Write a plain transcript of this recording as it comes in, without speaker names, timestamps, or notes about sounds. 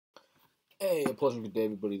Hey, a pleasant good day,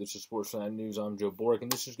 everybody. This is Sports Fan News. I'm Joe Boric,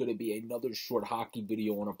 and this is going to be another short hockey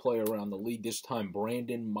video on a player around the league, this time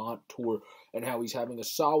Brandon Montour, and how he's having a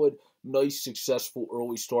solid, nice, successful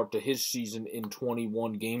early start to his season in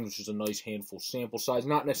 21 games, which is a nice handful sample size.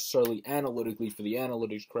 Not necessarily analytically for the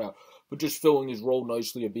analytics crowd, but just filling his role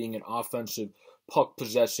nicely of being an offensive,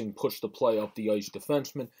 puck-possessing, push-the-play up the ice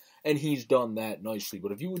defenseman, and he's done that nicely.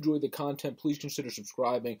 But if you enjoy the content, please consider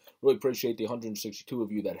subscribing. Really appreciate the 162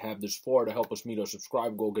 of you that have this far to help us meet our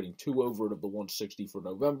subscribe goal, getting 2 over it of the 160 for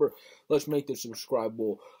November. Let's make the subscribe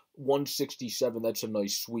goal 167. That's a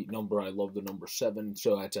nice, sweet number. I love the number 7,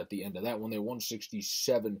 so that's at the end of that one there.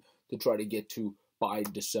 167 to try to get to by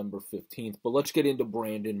December 15th. But let's get into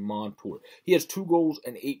Brandon Montour. He has 2 goals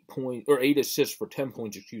and 8 assists for 10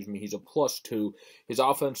 points, He's a +2. His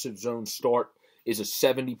offensive zone start is a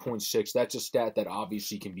 70.6. That's a stat that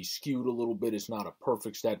obviously can be skewed a little bit. It's not a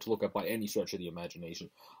perfect stat to look at by any stretch of the imagination.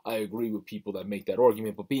 I agree with people that make that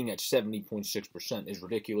argument, but being at 70.6% is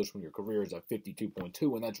ridiculous when your career is at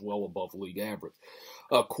 52.2, and that's well above league average.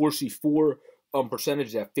 Corsi 4 percentage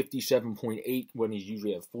is at 57.8 when he's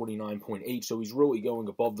usually at 49.8, so he's really going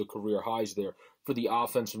above the career highs there for the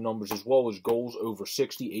offensive numbers, as well as goals over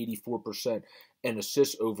 60, 84%, and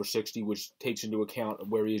assists over 60, which takes into account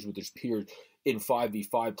where he is with his peers in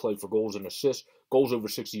 5v5 play for goals and assists. Goals over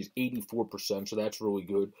 60 is 84%, so that's really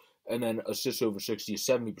good. And then assists over 60 is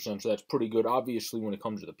 70%, so that's pretty good. Obviously, when it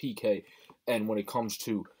comes to the PK and when it comes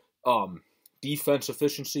to defense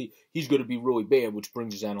efficiency, he's going to be really bad, which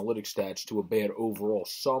brings his analytics stats to a bad overall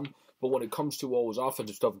sum. But when it comes to all his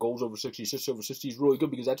offensive stuff, goals over 60, assists over 60, he's really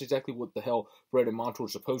good, because that's exactly what the hell Brandon Montour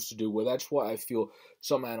is supposed to do. Where that's why I feel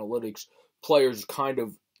some analytics players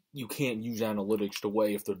you can't use analytics the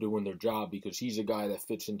way if they're doing their job, because he's a guy that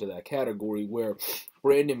fits into that category, where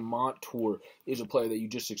Brandon Montour is a player that you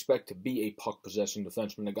just expect to be a puck-possessing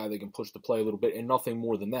defenseman, a guy that can push the play a little bit, and nothing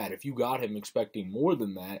more than that. If you got him expecting more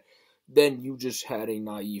than that, then you just had a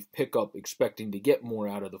naive pickup expecting to get more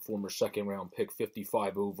out of the former second-round pick,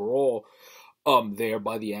 55 overall, there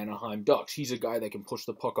by the Anaheim Ducks. He's a guy that can push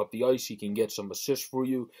the puck up the ice, he can get some assists for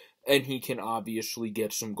you, and he can obviously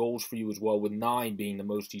get some goals for you as well, with 9 being the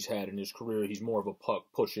most he's had in his career. He's more of a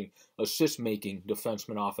puck-pushing, assist-making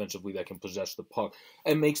defenseman offensively that can possess the puck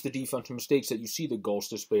and makes the defensive mistakes that you see the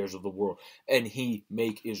Ghost Despairs of the world and he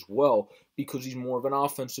make as well, because he's more of an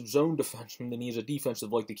offensive zone defenseman than he is a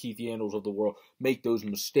defensive, like the Keith Yandles of the world, make those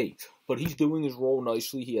mistakes. But he's doing his role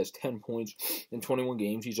nicely. He has 10 points in 21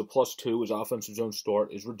 games. He's a +2. His offensive zone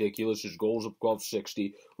start is ridiculous. His goals above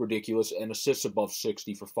 60, ridiculous. And assists above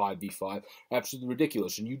 60 for 5v5, absolutely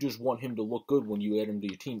ridiculous. And you just want him to look good when you add him to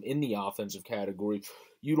your team in the offensive category.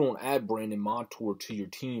 You don't add Brandon Montour to your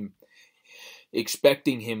team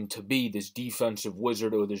expecting him to be this defensive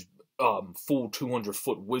wizard or this full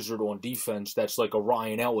 200-foot wizard on defense. That's like a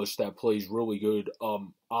Ryan Ellis that plays really good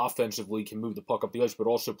offensively, can move the puck up the ice, but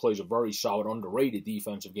also plays a very solid, underrated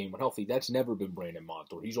defensive game when healthy. That's never been Brandon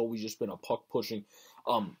Montour. He's always just been a puck-pushing,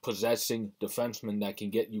 possessing defenseman that can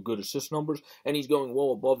get you good assist numbers, and he's going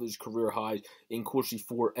well above his career highs in Corsi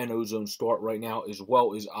 4 and ozone start right now, as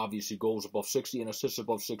well as obviously goals above 60 and assists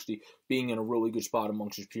above 60, being in a really good spot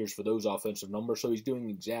amongst his peers for those offensive numbers. So he's doing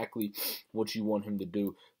exactly what you want him to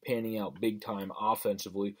do, panning out big time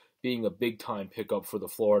offensively, being a big time pickup for the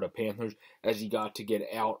Florida Panthers, as he got to get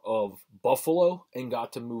out of Buffalo and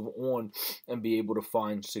got to move on and be able to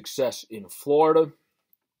find success in Florida,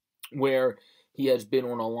 where he has been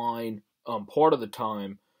on a line part of the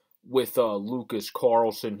time with Lucas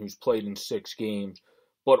Carlson, who's played in 6 games,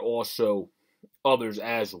 but also others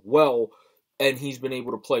as well. And he's been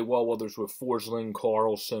able to play well, whether it's with Forsling,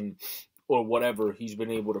 Carlson, or whatever. He's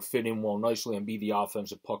been able to fit in well nicely and be the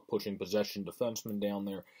offensive puck-pushing possession defenseman down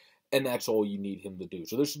there. And that's all you need him to do.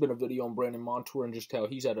 So this has been a video on Brandon Montour and just how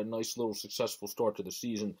he's had a nice little successful start to the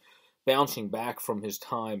season, bouncing back from his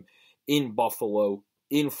time in Buffalo,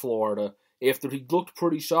 in Florida, after he looked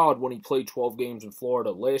pretty solid when he played 12 games in Florida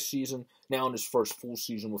last season. Now in his first full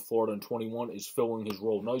season with Florida in 21 is filling his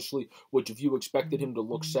role nicely, which if you expected him to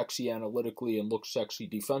look sexy analytically and look sexy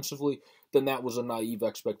defensively, then that was a naive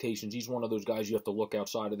expectation. He's one of those guys you have to look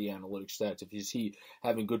outside of the analytics stats. Is he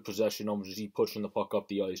having good possession numbers? Is he pushing the puck up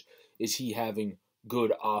the ice? Is he having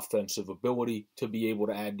good offensive ability to be able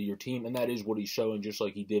to add to your team? And that is what he's showing, just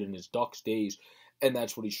like he did in his Ducks days. And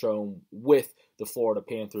that's what he's shown with the Florida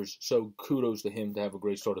Panthers. So kudos to him to have a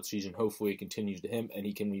great start of the season. Hopefully it continues to him and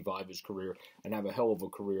he can revive his career and have a hell of a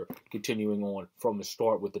career continuing on from the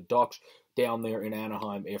start with the Ducks down there in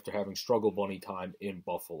Anaheim after having struggle bunny time in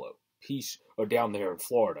Buffalo. Or down there in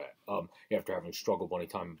Florida after having struggle bunny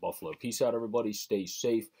time in Buffalo. Peace out, everybody. Stay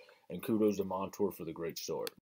safe. And kudos to Montour for the great start.